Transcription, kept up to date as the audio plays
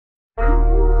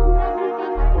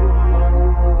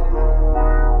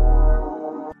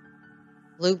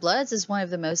Blue Bloods is one of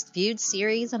the most viewed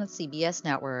series on the CBS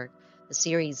network. The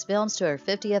series films to her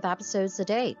 50th episodes to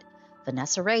date.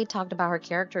 Vanessa Ray talked about her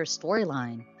character's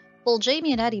storyline. Will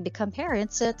Jamie and Eddie become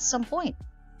parents at some point?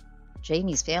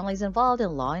 Jamie's family is involved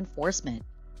in law enforcement.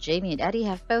 Jamie and Eddie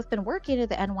have both been working at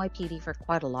the NYPD for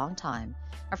quite a long time.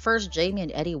 At first, Jamie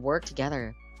and Eddie worked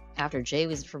together. After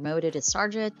Jamie was promoted as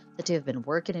sergeant, the two have been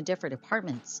working in different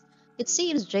departments. It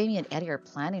seems Jamie and Eddie are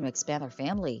planning to expand their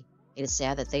family. It is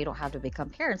sad that they don't have to become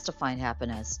parents to find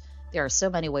happiness. There are so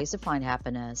many ways to find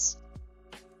happiness.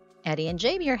 Eddie and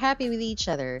Jamie are happy with each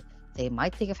other. They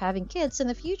might think of having kids in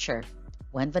the future.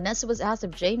 When Vanessa was asked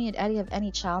if Jamie and Eddie have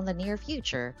any child in the near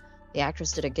future, the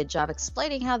actress did a good job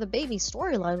explaining how the baby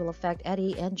storyline will affect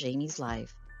Eddie and Jamie's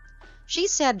life. She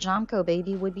said Jomko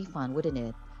baby would be fun, wouldn't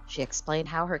it? She explained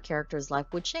how her character's life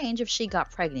would change if she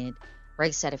got pregnant.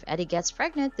 Ray said if Eddie gets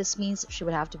pregnant, this means she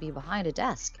would have to be behind a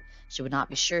desk. She would not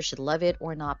be sure she'd love it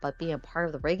or not, but being part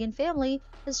of the Reagan family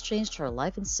has changed her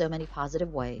life in so many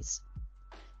positive ways.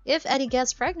 If Eddie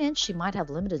gets pregnant, she might have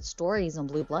limited stories on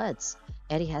Blue Bloods.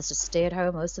 Eddie has to stay at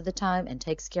home most of the time and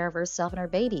takes care of herself and her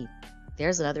baby.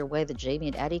 There's another way that Jamie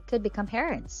and Eddie could become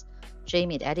parents.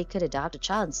 Jamie and Eddie could adopt a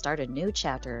child and start a new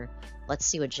chapter. Let's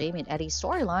see what Jamie and Eddie's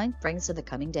storyline brings in the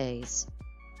coming days.